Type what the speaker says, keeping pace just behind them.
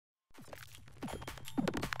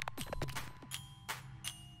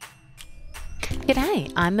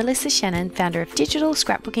G'day, I'm Melissa Shannon, founder of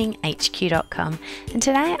digitalscrapbookinghq.com, and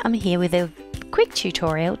today I'm here with a quick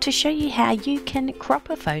tutorial to show you how you can crop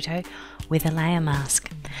a photo with a layer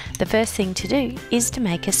mask. The first thing to do is to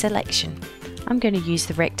make a selection. I'm going to use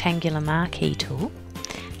the rectangular marquee tool.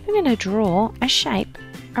 I'm going to draw a shape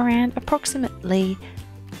around approximately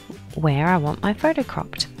where I want my photo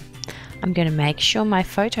cropped. I'm going to make sure my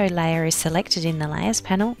photo layer is selected in the layers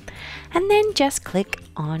panel and then just click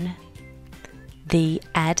on the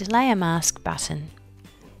Add Layer Mask button.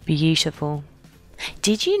 Beautiful.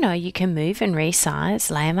 Did you know you can move and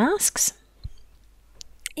resize layer masks?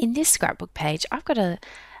 In this scrapbook page, I've got a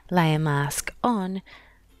layer mask on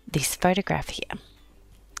this photograph here.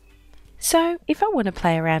 So if I want to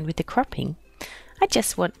play around with the cropping, I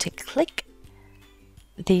just want to click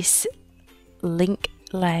this link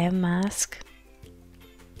layer mask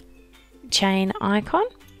chain icon.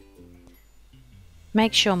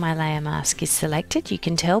 Make sure my layer mask is selected. You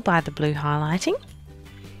can tell by the blue highlighting.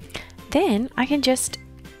 Then I can just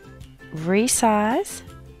resize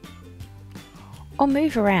or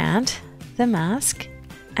move around the mask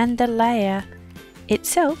and the layer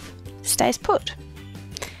itself stays put.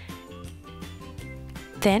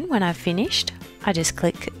 Then when I've finished, I just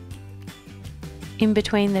click in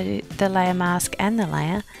between the layer mask and the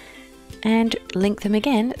layer and link them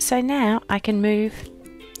again. So now I can move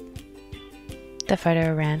the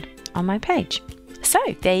photo around on my page. So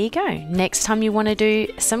there you go. Next time you want to do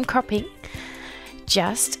some cropping,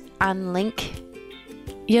 just unlink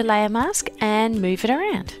your layer mask and move it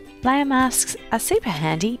around. Layer masks are super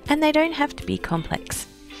handy and they don't have to be complex.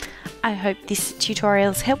 I hope this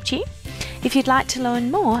tutorial has helped you. If you'd like to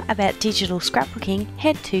learn more about digital scrapbooking,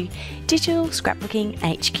 head to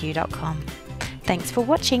digitalscrapbookinghq.com. Thanks for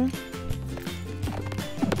watching.